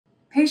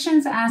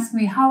Patients ask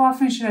me, how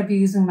often should I be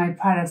using my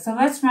products? So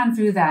let's run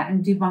through that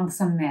and debunk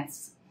some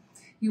myths.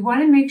 You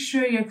want to make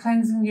sure you're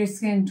cleansing your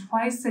skin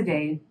twice a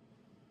day.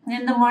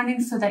 In the morning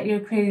so that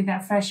you're creating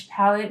that fresh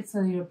palette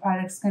so your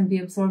products can be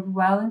absorbed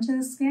well into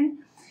the skin.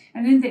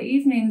 And in the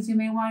evenings, you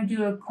may want to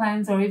do a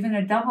cleanse or even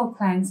a double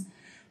cleanse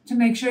to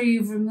make sure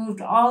you've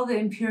removed all the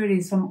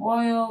impurities from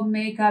oil,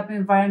 makeup,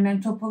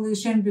 environmental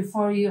pollution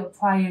before you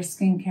apply your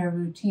skincare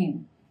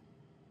routine.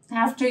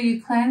 After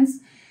you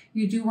cleanse,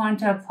 you do want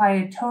to apply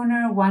a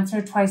toner once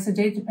or twice a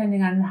day,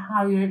 depending on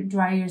how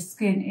dry your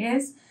skin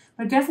is,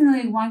 but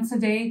definitely once a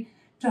day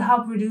to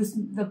help reduce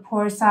the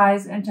pore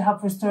size and to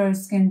help restore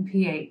skin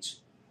pH.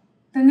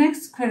 The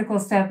next critical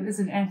step is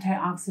an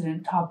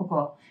antioxidant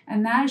topical,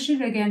 and that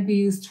should again be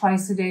used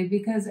twice a day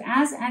because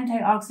as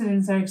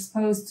antioxidants are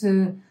exposed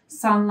to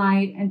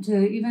sunlight and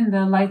to even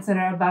the lights that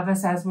are above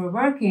us as we're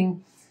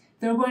working,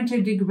 they're going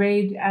to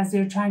degrade as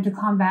they're trying to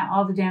combat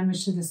all the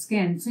damage to the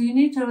skin. So you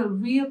need to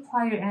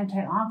reapply your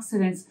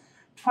antioxidants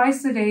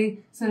twice a day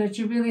so that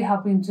you're really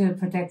helping to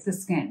protect the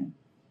skin.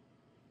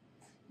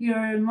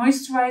 Your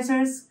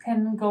moisturizers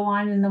can go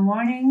on in the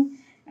morning,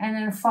 and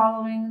then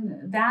following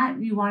that,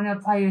 you want to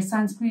apply your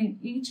sunscreen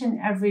each and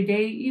every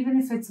day, even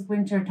if it's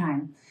winter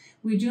time.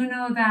 We do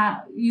know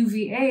that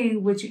UVA,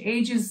 which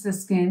ages the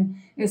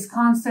skin, is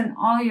constant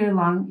all year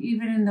long,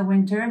 even in the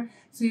winter.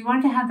 So you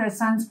want to have that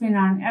sunscreen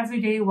on every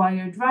day while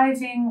you're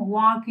driving,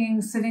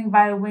 walking, sitting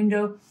by a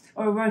window,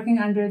 or working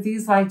under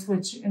these lights,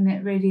 which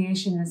emit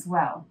radiation as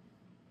well.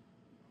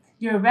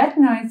 Your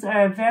retinoids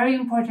are a very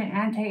important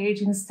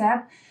anti-aging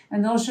step,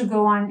 and those should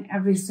go on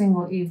every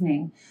single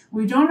evening.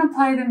 We don't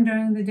apply them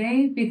during the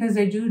day because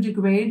they do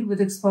degrade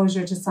with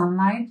exposure to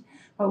sunlight,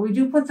 but we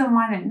do put them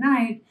on at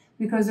night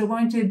because they're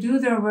going to do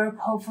their work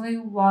hopefully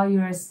while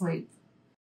you're asleep.